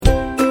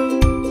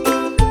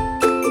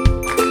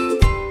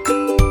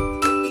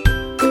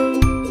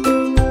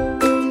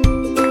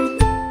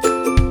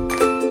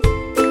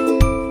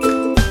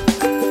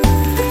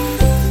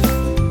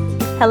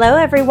Hello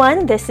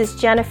everyone, this is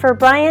Jennifer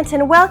Bryant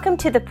and welcome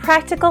to the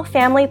Practical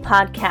Family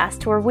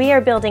Podcast, where we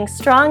are building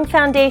strong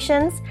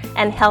foundations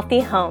and healthy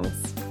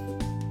homes.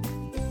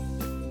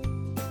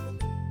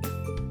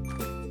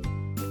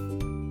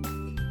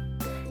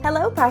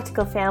 Hello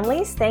Practical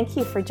Families, thank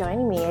you for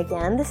joining me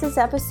again. This is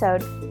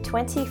episode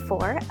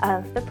 24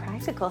 of the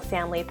Practical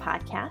Family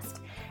Podcast.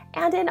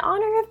 And in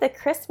honor of the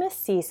Christmas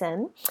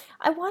season,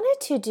 I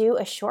wanted to do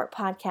a short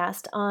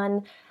podcast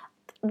on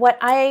what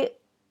I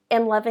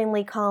am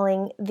lovingly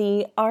calling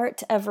the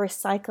art of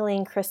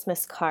recycling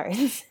Christmas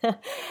cards.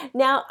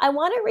 Now, I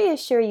want to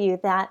reassure you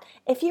that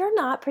if you're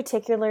not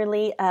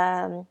particularly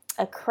a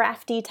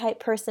crafty type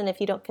person,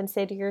 if you don't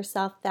consider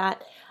yourself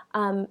that,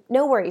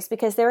 no worries,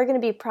 because there are going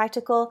to be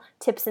practical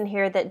tips in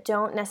here that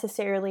don't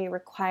necessarily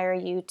require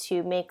you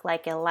to make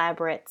like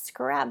elaborate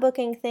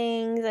scrapbooking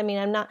things. I mean,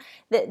 I'm not,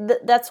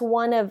 that's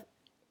one of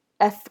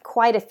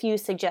quite a few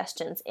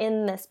suggestions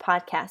in this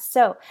podcast.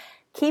 So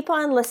keep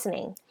on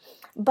listening.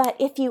 But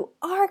if you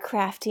are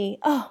crafty,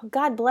 oh,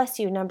 God bless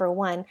you, number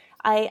one.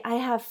 I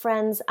have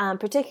friends,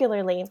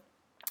 particularly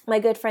my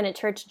good friend at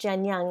church,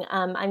 Jen Young.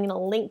 I'm going to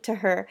link to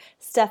her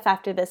stuff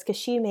after this because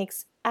she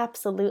makes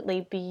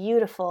absolutely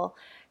beautiful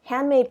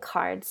handmade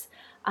cards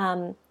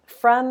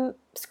from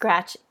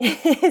scratch.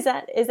 Is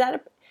that?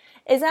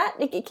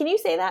 Can you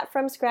say that,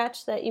 from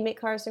scratch, that you make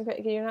cards from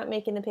scratch? You're not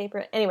making the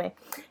paper. Anyway,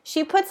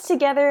 she puts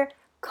together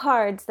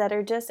cards that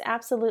are just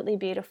absolutely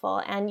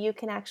beautiful, and you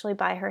can actually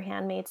buy her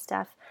handmade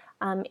stuff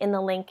in the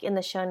link in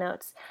the show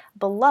notes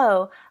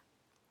below.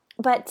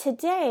 But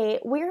today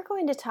we're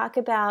going to talk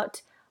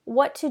about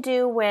what to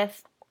do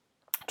with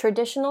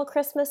traditional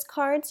Christmas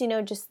cards,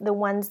 just the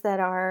ones that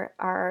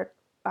are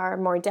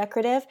more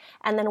decorative,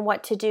 and then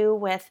what to do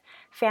with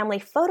family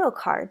photo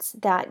cards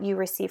that you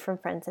receive from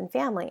friends and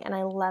family. And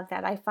I love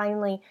that.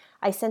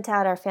 I sent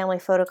out our family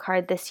photo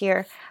card this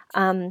year,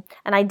 and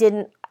I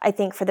didn't, I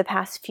think, for the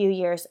past few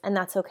years, and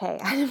that's okay.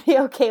 I'd be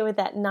okay with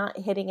that, not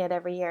hitting it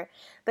every year.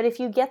 But if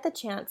you get the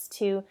chance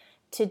to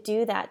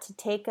do that, to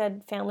take a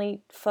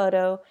family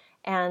photo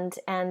and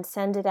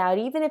send it out,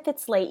 even if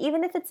it's late,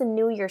 even if it's a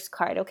New Year's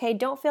card, okay?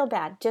 Don't feel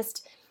bad.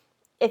 Just,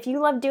 if you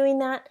love doing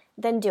that,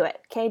 then do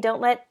it, okay? Don't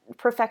let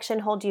perfection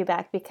hold you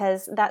back,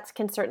 because that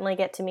can certainly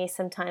get to me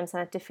sometimes. I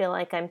have to feel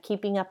like I'm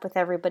keeping up with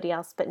everybody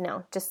else, but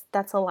no, just,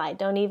 that's a lie.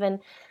 Don't even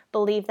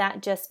believe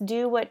that. Just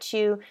do what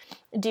you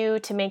do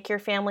to make your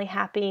family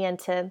happy and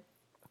to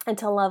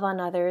love on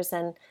others,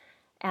 and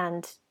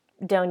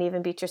don't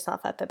even beat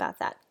yourself up about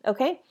that,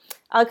 okay?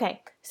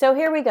 Okay, so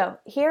here we go.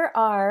 Here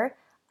are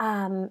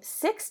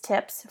 6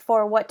 tips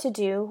for what to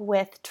do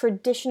with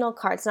traditional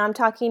cards. Now I'm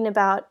talking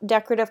about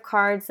decorative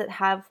cards that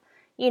have,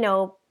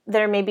 that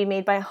are maybe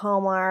made by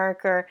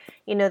Hallmark, or,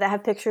 that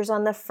have pictures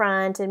on the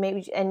front, and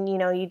maybe, and,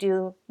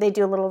 they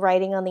do a little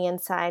writing on the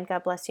inside.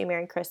 God bless you,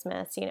 Merry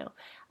Christmas,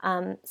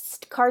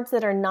 cards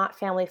that are not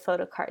family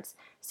photo cards.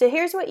 So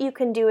here's what you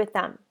can do with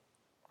them.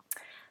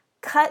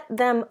 Cut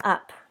them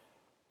up.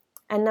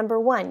 And number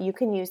 1, you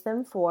can use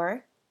them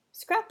for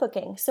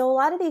scrapbooking. So a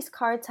lot of these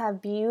cards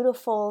have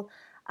beautiful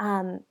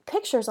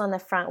pictures on the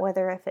front,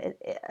 whether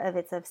if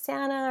it's of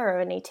Santa or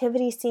a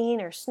nativity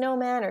scene or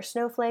snowman or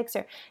snowflakes,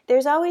 or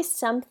there's always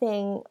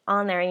something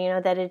on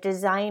there, that a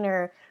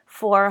designer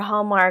for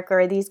Hallmark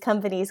or these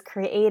companies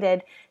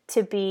created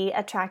to be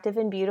attractive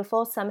and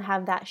beautiful. Some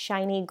have that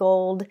shiny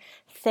gold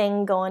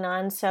thing going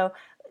on. So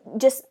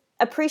just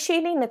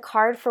appreciating the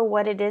card for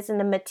what it is and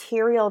the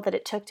material that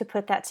it took to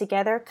put that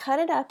together, cut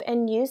it up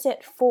and use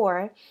it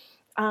for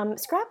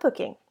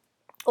scrapbooking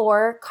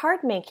or card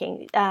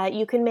making.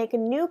 You can make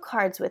new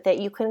cards with it.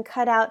 You can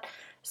cut out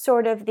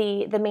sort of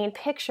the main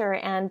picture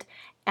and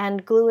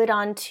glue it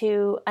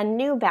onto a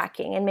new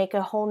backing and make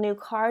a whole new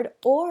card,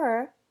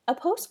 or a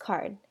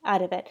postcard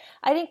out of it.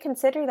 I didn't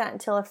consider that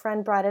until a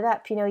friend brought it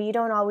up. You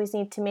don't always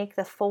need to make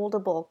the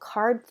foldable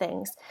card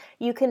things.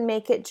 You can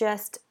make it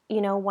just,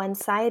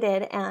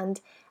 one-sided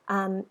and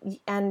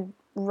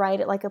write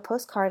it like a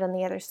postcard on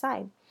the other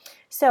side.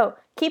 So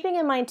keeping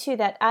in mind too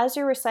that as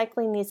you're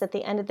recycling these at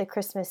the end of the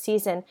Christmas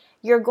season,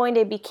 you're going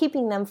to be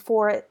keeping them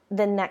for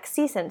the next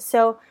season.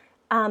 So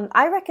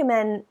I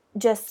recommend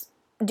just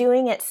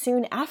doing it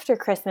soon after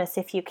Christmas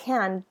if you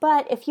can.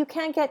 But if you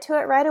can't get to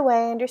it right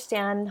away, I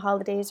understand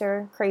holidays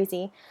are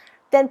crazy,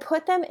 then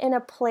put them in a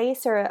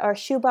place or a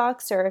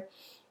shoebox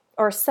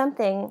or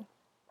something,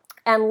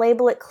 and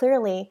label it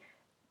clearly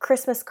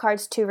Christmas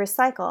cards to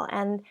recycle,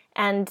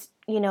 and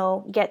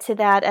get to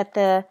that at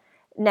the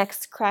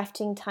next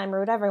crafting time or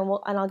whatever,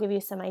 and I'll give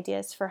you some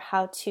ideas for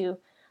how to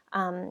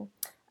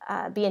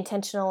be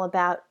intentional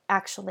about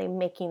actually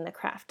making the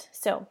craft.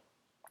 So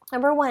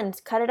number 1,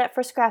 cut it up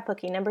for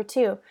scrapbooking. Number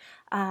 2,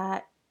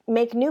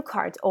 make new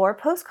cards or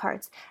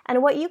postcards.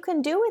 And what you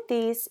can do with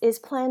these is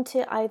plan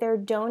to either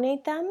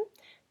donate them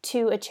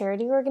to a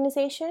charity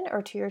organization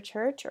or to your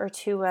church or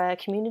to a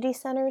community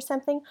center or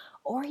something,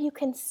 or you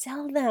can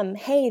sell them.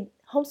 Hey,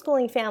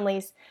 homeschooling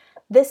families,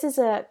 this is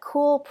a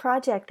cool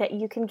project that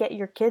you can get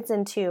your kids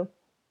into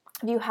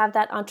if you have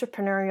that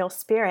entrepreneurial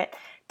spirit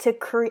to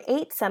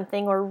create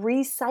something or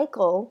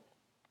recycle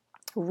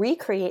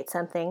recreate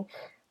something,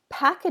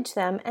 package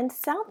them, and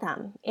sell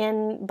them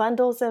in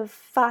bundles of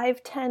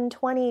 5, 10,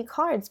 20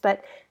 cards.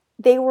 But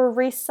they were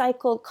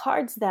recycled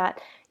cards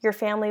that your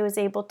family was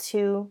able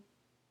to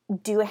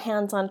do a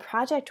hands-on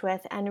project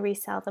with and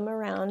resell them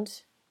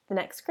around the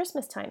next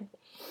Christmas time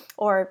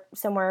or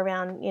somewhere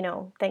around,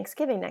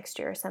 Thanksgiving next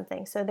year or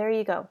something. So there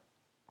you go.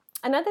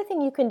 Another thing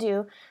you can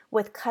do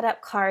with cut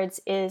up cards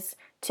is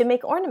to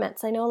make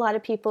ornaments. I know a lot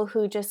of people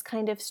who just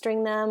kind of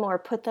string them or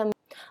put them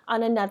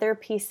on another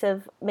piece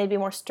of maybe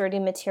more sturdy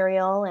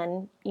material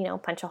and,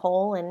 punch a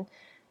hole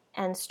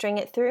and string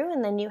it through,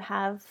 and then you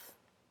have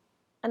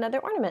another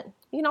ornament.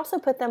 You can also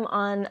put them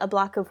on a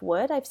block of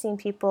wood. I've seen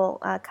people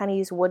kind of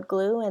use wood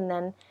glue, and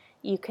then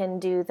you can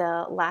do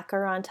the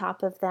lacquer on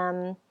top of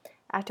them.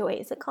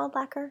 Is it called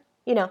lacquer?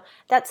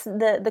 That's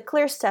the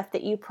clear stuff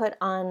that you put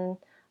on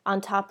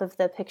top of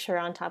the picture,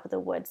 on top of the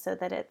wood, so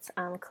that it's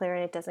clear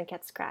and it doesn't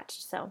get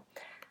scratched. So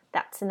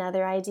that's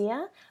another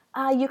idea.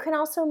 You can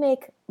also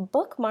make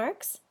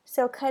bookmarks.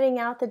 So cutting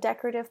out the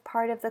decorative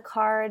part of the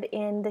card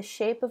in the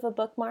shape of a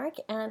bookmark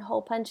and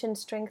hole punch and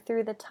string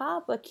through the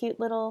top a cute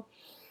little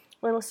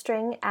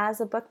string as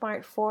a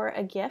bookmark for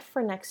a gift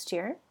for next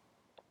year.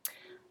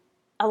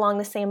 Along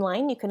the same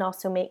line, you can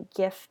also make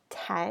gift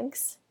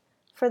tags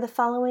for the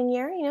following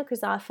year,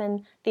 because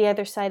often the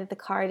other side of the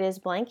card is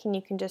blank and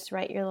you can just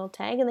write your little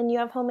tag, and then you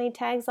have homemade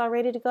tags all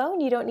ready to go,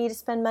 and you don't need to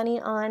spend money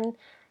on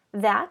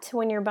that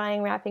when you're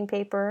buying wrapping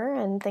paper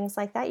and things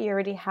like that. You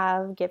already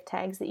have gift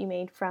tags that you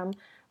made from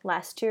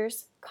last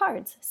year's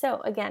cards.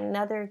 So again,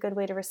 another good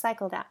way to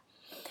recycle that.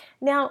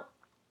 Now,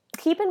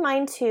 keep in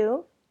mind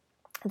too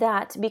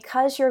that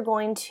because you're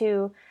going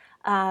to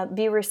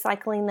be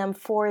recycling them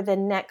for the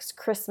next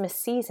Christmas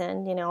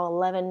season,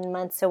 11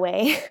 months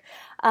away,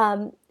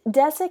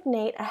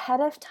 designate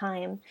ahead of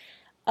time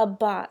a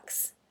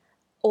box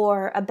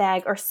or a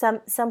bag or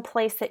some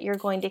place that you're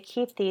going to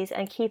keep these,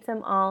 and keep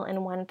them all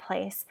in one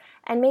place.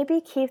 And maybe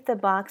keep the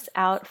box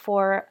out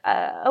for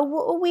a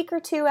week or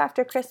two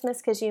after Christmas,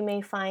 because you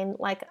may find,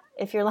 like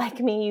if you're like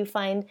me, you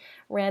find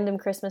random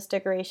Christmas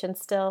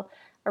decorations still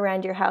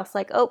around your house,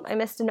 like, oh, I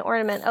missed an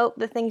ornament, oh,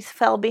 the thing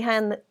fell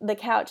behind the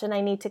couch and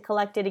I need to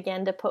collect it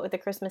again to put with the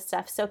Christmas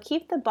stuff. So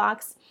keep the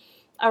box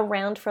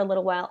around for a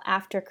little while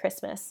after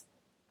Christmas,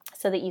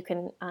 so that you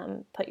can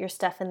put your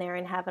stuff in there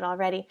and have it all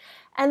ready.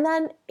 And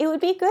then it would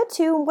be good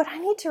to, what I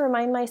need to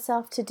remind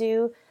myself to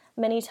do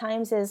many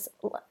times is,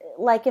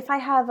 like if I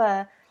have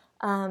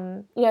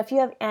if you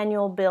have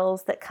annual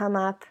bills that come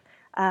up,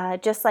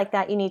 just like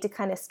that, you need to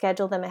kind of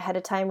schedule them ahead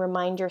of time.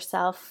 Remind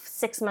yourself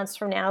 6 months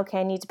from now, okay,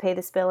 I need to pay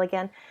this bill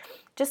again.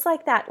 Just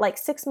like that, like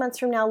 6 months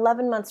from now,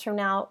 11 months from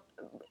now,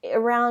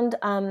 around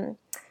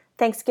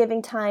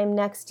Thanksgiving time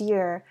next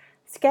year,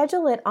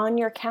 schedule it on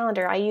your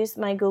calendar. I use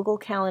my Google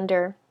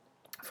Calendar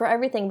for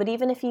everything, but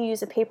even if you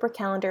use a paper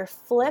calendar,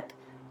 flip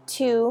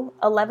to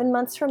 11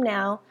 months from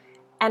now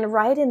and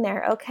write in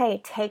there,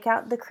 okay, take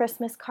out the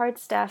Christmas card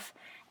stuff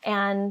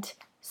and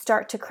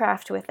start to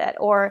craft with it,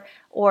 or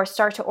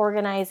start to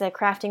organize a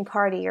crafting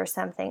party or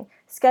something.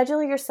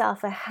 Schedule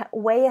yourself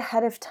way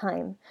ahead of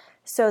time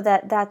so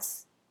that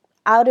that's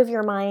out of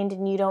your mind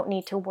and you don't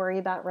need to worry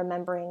about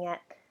remembering it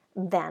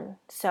then.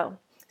 So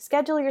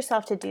schedule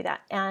yourself to do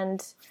that,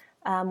 and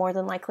more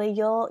than likely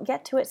you'll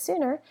get to it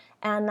sooner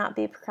and not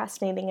be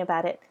procrastinating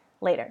about it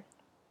later.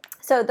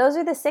 So those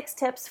are the 6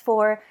 tips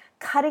for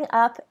cutting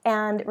up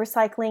and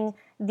recycling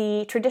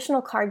the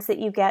traditional cards that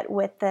you get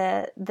with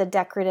the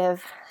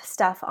decorative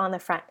stuff on the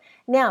front.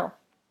 Now,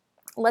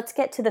 let's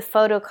get to the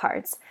photo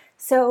cards.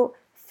 So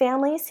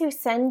families who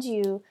send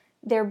you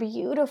their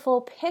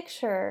beautiful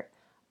picture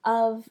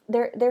of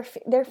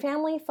their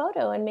family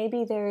photo, and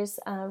maybe there's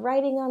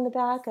writing on the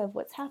back of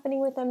what's happening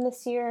with them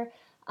this year,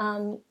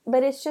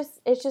 but it's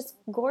just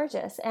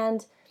gorgeous.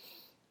 And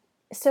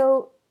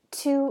so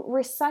to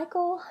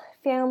recycle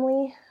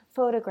family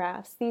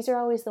photographs, these are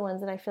always the ones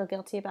that I feel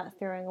guilty about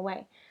throwing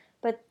away.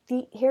 But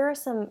here are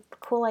some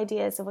cool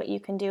ideas of what you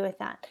can do with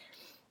that.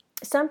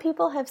 Some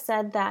people have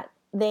said that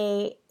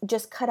they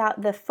just cut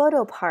out the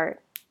photo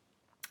part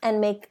and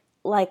make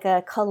like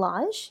a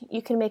collage.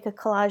 You can make a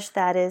collage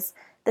that is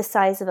the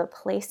size of a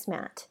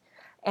placemat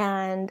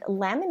and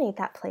laminate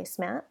that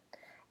placemat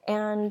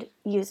and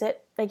use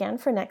it again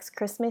for next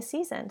Christmas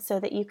season, so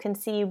that you can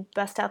see, you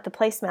bust out the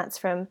placemats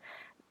from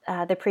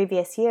the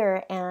previous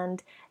year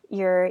and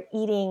you're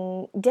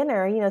eating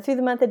dinner, through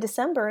the month of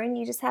December, and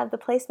you just have the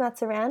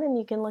placemats around and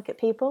you can look at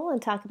people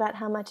and talk about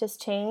how much has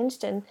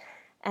changed and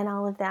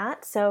all of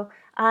that. So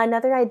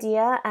another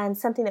idea, and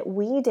something that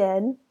we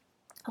did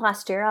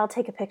last year, I'll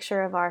take a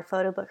picture of our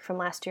photo book from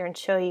last year and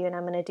show you, and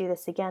I'm going to do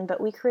this again, but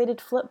we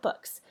created flip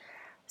books.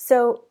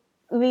 So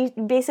we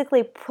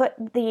basically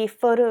put the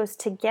photos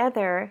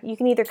together. You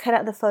can either cut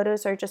out the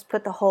photos or just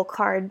put the whole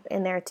card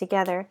in there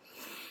together,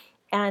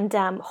 and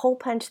hole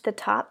punch the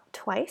top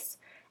twice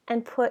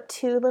and put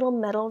 2 little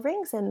metal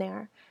rings in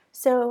there.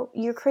 So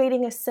you're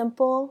creating a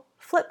simple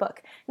flip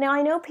book. Now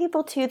I know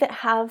people too that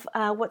have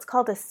what's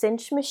called a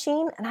cinch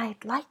machine, and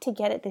I'd like to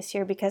get it this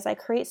year because I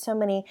create so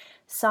many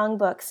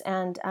songbooks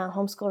and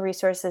homeschool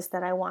resources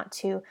that I want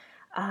to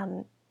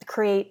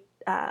create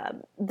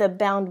the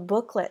bound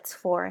booklets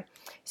for.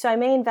 So I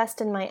may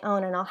invest in my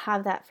own, and I'll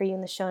have that for you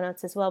in the show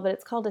notes as well, but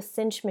it's called a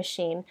cinch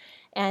machine,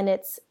 and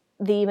it's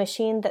the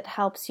machine that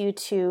helps you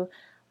to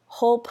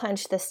hole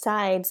punch the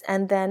sides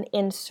and then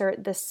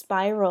insert the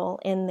spiral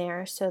in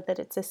there so that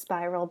it's a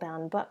spiral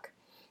bound book.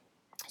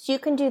 So you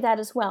can do that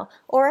as well.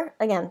 Or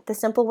again, the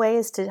simple way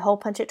is to hole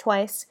punch it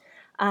twice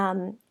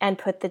and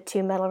put the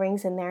 2 metal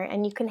rings in there,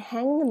 and you can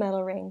hang the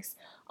metal rings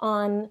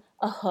on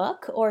a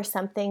hook or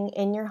something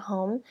in your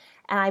home.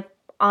 And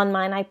on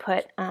mine I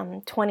put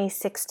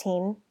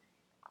 2016.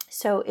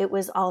 So it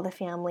was all the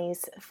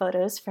family's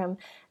photos from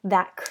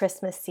that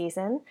Christmas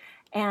season.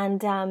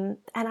 And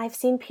I've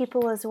seen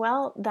people as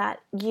well that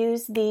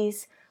use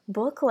these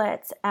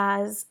booklets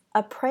as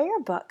a prayer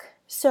book.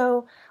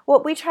 So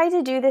what we tried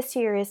to do this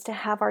year is to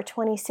have our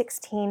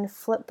 2016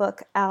 flip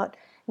book out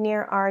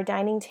near our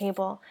dining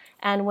table.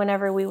 And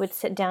whenever we would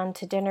sit down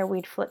to dinner,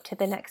 we'd flip to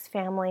the next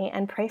family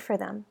and pray for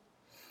them.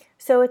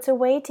 So it's a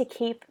way to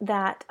keep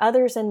that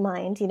others in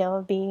mind,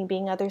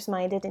 being others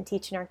minded and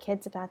teaching our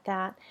kids about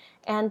that,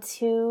 and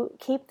to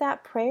keep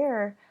that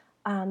prayer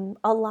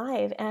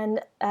alive.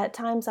 And at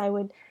times I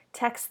would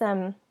text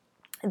them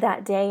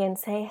that day and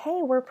say,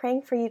 hey, we're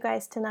praying for you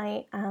guys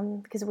tonight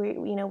because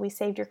we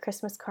saved your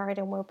Christmas card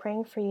and we're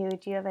praying for you.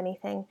 Do you have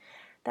anything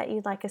that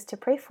you'd like us to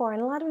pray for?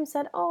 And a lot of them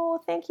said, oh,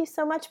 thank you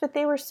so much. But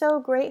they were so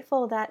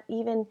grateful that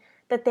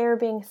they were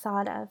being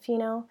thought of,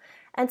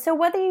 And so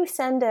whether you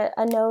send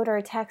a note or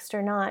a text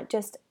or not,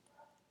 just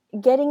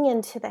getting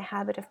into the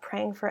habit of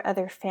praying for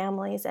other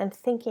families and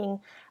thinking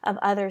of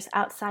others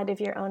outside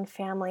of your own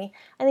family,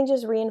 I think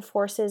just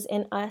reinforces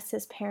in us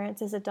as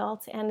parents, as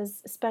adults, and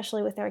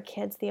especially with our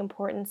kids, the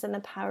importance and the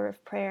power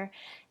of prayer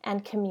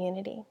and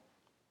community.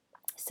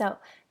 So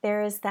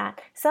there is that.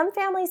 Some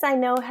families I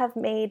know have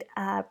made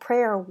a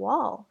prayer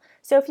wall.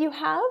 So if you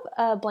have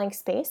a blank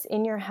space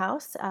in your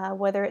house,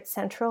 whether it's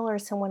central or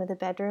in one of the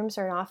bedrooms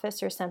or an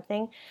office or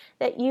something,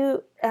 that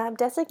you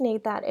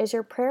designate that as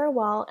your prayer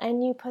wall,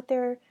 and you put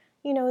the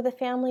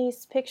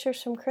family's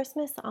pictures from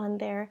Christmas on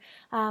there.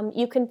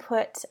 You can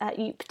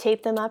you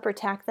tape them up or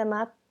tack them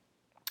up.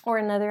 Or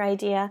another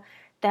idea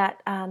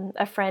that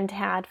a friend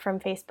had from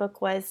Facebook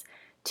was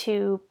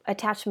to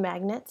attach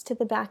magnets to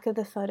the back of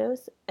the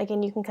photos.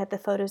 Again, you can cut the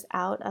photos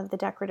out of the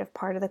decorative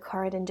part of the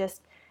card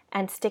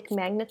and stick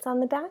magnets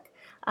on the back.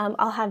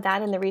 I'll have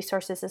that in the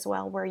resources as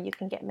well, where you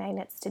can get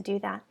magnets to do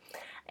that.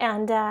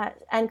 And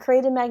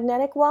create a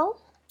magnetic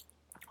wall,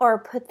 or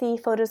put the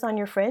photos on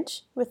your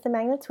fridge with the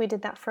magnets. We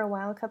did that for a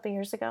while, a couple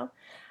years ago.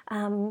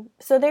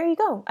 So there you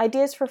go,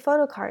 ideas for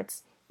photo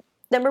cards.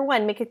 Number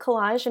 1, make a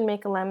collage and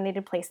make a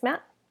laminated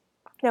placemat.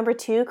 Number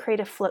 2, create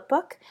a flip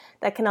book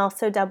that can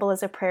also double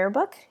as a prayer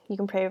book. You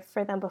can pray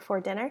for them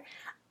before dinner.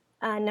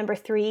 Number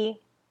 3,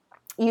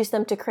 use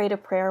them to create a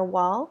prayer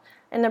wall.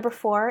 And number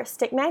 4,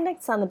 stick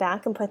magnets on the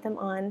back and put them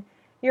on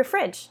your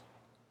fridge.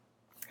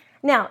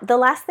 Now, the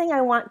last thing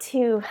I want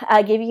to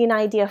give you an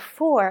idea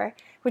for,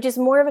 which is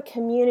more of a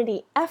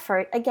community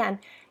effort. Again,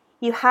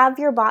 you have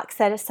your box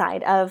set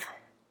aside of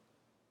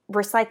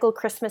recycled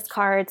Christmas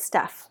card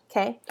stuff,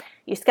 okay?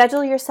 You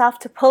schedule yourself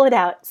to pull it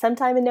out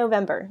sometime in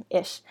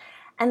November-ish.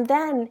 And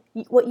then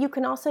what you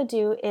can also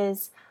do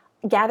is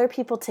gather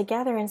people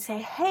together and say,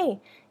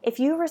 hey, if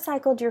you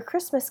recycled your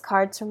Christmas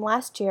cards from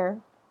last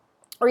year,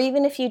 or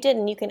even if you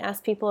didn't, you can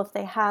ask people if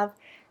they have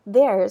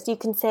theirs. You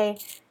can say,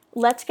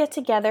 let's get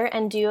together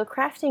and do a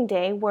crafting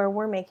day where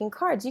we're making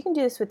cards. You can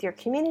do this with your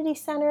community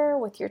center,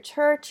 with your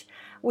church,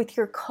 with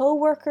your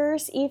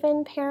co-workers,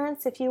 even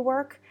parents if you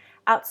work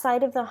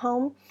outside of the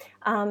home.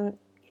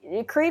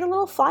 Create a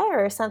little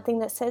flyer or something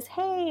that says,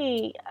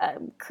 hey,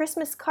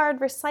 Christmas card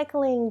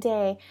recycling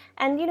day.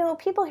 And,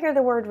 people hear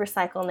the word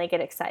recycle and they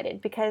get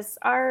excited because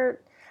our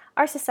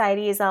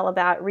society is all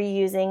about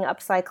reusing,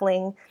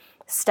 upcycling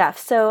stuff.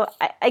 So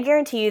I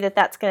guarantee you that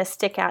that's going to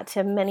stick out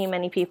to many,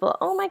 many people.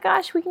 Oh my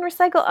gosh, we can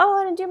recycle. Oh,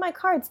 I want to do my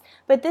cards.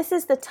 But this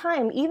is the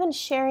time, even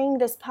sharing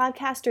this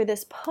podcast or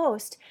this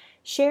post,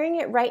 sharing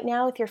it right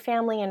now with your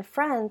family and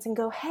friends and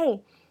go,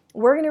 hey,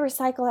 we're going to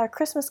recycle our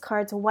Christmas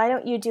cards. Why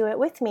don't you do it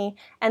with me?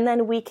 And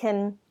then we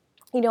can,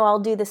 all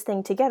do this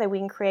thing together. We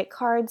can create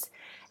cards,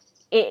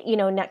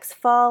 next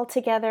fall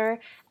together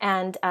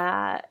and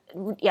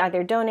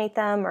either donate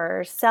them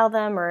or sell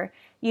them or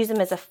use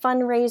them as a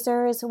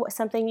fundraiser is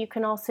something you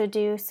can also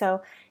do.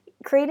 So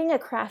creating a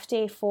craft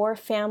day for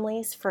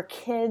families, for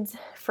kids,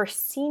 for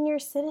senior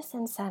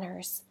citizen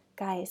centers,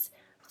 guys,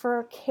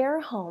 for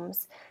care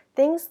homes,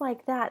 things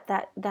like that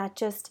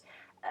just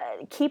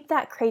keep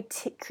that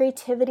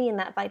creativity and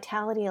that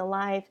vitality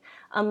alive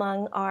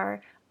among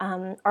our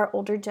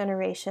older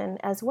generation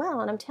as well.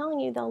 And I'm telling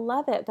you, they'll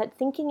love it. But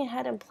thinking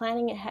ahead and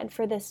planning ahead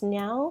for this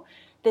now,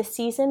 this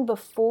season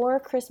before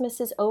Christmas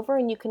is over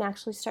and you can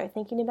actually start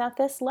thinking about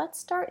this, let's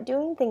start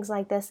doing things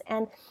like this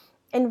and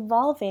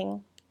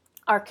involving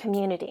our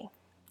community.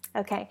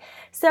 Okay,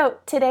 so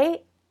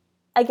today,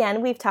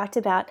 again, we've talked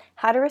about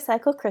how to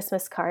recycle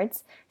Christmas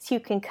cards. So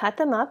you can cut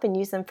them up and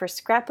use them for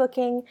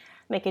scrapbooking,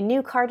 make a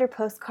new card or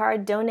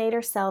postcard, donate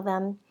or sell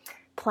them.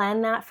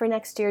 Plan that for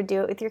next year.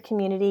 Do it with your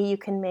community. You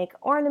can make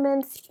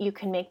ornaments, you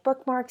can make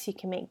bookmarks, you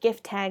can make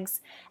gift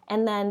tags,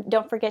 and then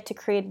don't forget to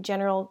create a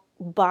general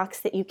box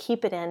that you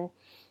keep it in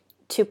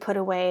to put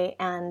away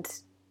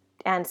and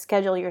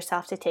schedule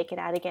yourself to take it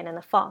out again in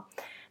the fall.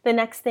 The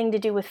next thing to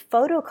do with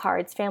photo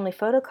cards, family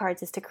photo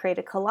cards, is to create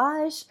a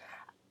collage,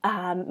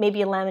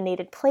 maybe a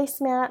laminated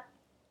placemat,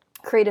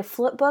 create a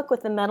flip book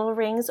with the metal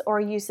rings, or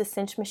use the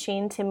cinch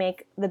machine to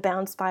make the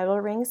bound spiral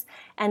rings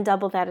and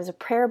double that as a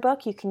prayer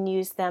book. You can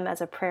use them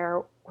as a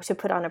prayer to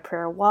put on a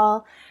prayer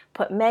wall,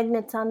 put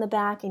magnets on the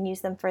back and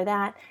use them for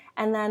that.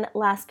 And then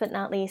last but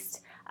not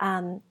least,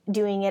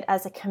 doing it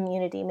as a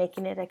community,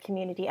 making it a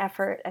community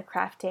effort, a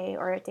craft day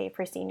or a day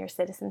for senior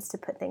citizens to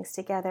put things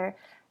together.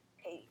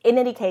 In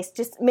any case,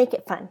 just make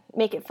it fun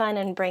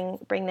and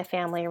bring the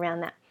family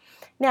around that.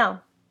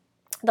 Now,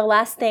 the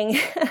last thing,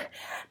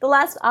 the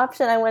last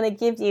option I want to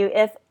give you,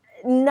 if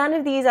none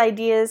of these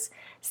ideas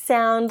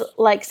sound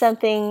like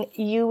something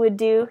you would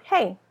do,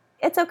 hey,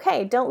 it's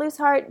okay. Don't lose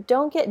heart.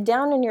 Don't get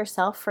down on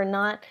yourself for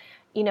not,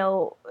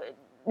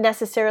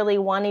 necessarily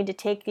wanting to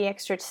take the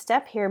extra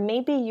step here.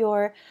 Maybe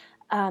you're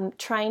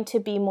trying to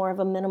be more of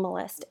a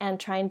minimalist and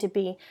trying to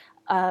be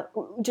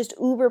just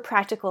uber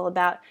practical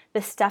about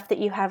the stuff that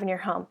you have in your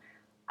home.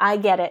 I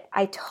get it.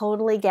 I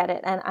totally get it.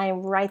 And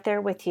I'm right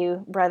there with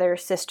you, brother,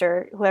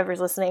 sister,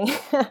 whoever's listening.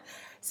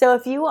 So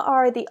if you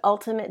are the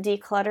ultimate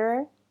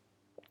declutterer,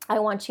 I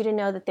want you to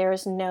know that there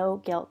is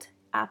no guilt,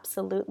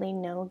 absolutely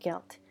no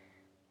guilt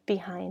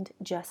behind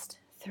just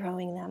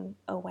throwing them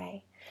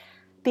away.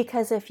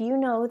 Because if you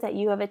know that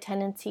you have a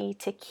tendency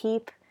to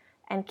keep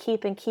and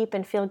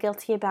feel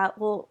guilty about,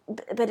 well,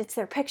 but it's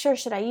their picture,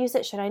 should I use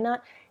it, should I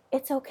not?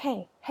 It's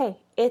okay. Hey,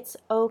 it's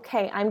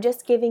okay. I'm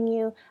just giving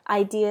you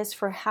ideas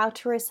for how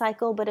to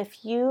recycle, but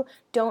if you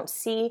don't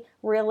see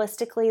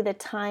realistically the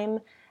time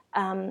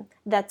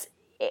that's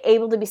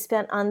able to be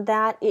spent on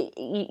that,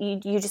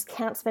 you just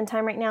can't spend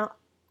time right now,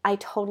 I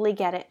totally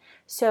get it.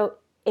 So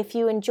if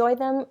you enjoy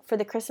them for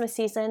the Christmas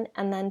season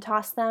and then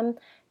toss them,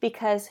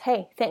 because,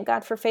 hey, thank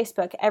God for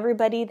Facebook.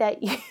 Everybody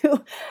that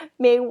you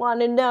may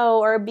want to know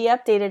or be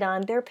updated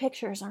on, their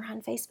pictures are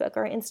on Facebook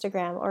or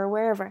Instagram or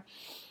wherever.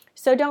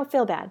 So don't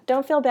feel bad.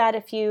 Don't feel bad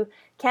if you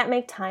can't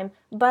make time.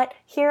 But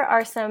here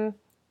are some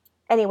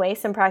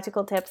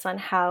practical tips on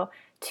how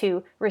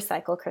to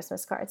recycle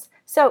Christmas cards.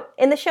 So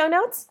in the show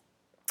notes,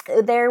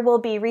 there will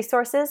be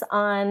resources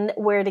on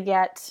where to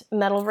get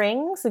metal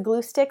rings,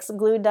 glue sticks,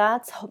 glue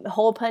dots,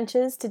 hole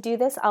punches to do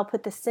this. I'll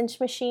put the cinch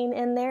machine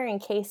in there in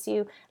case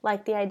you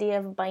like the idea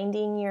of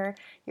binding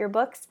your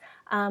books.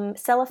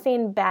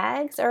 Cellophane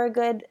bags are a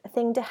good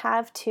thing to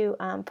have to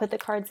put the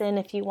cards in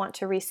if you want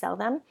to resell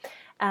them.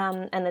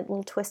 And the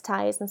little twist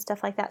ties and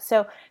stuff like that.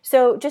 So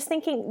just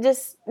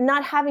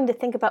not having to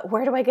think about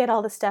where do I get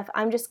all this stuff.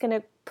 I'm just going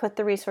to put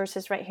the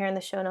resources right here in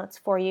the show notes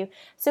for you.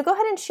 So go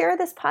ahead and share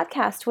this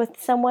podcast with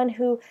someone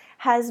who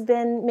has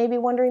been maybe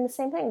wondering the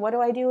same thing. What do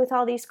I do with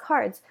all these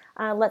cards?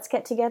 Let's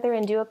get together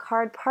and do a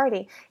card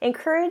party.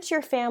 Encourage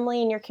your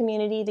family and your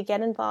community to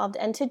get involved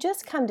and to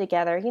just come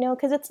together,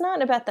 because it's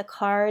not about the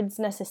cards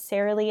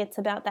necessarily. It's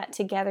about that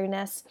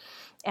togetherness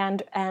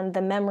and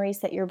the memories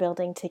that you're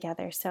building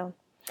together. So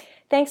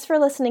thanks for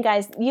listening,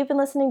 guys. You've been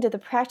listening to the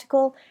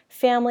Practical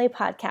Family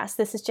Podcast.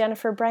 This is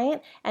Jennifer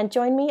Bryant, and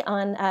join me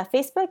on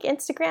Facebook,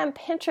 Instagram,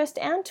 Pinterest,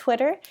 and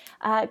Twitter.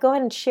 Go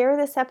ahead and share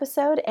this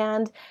episode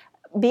and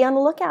be on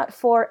the lookout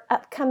for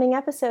upcoming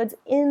episodes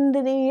in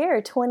the new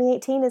year.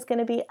 2018 is going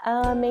to be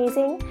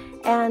amazing.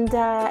 And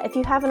if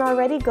you haven't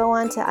already, go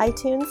on to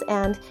iTunes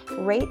and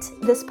rate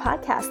this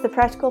podcast. The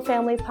Practical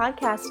Family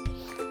Podcast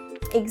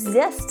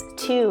exists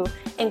to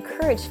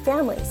encourage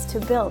families to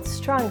build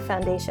strong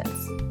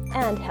foundations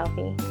and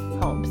healthy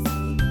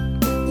homes.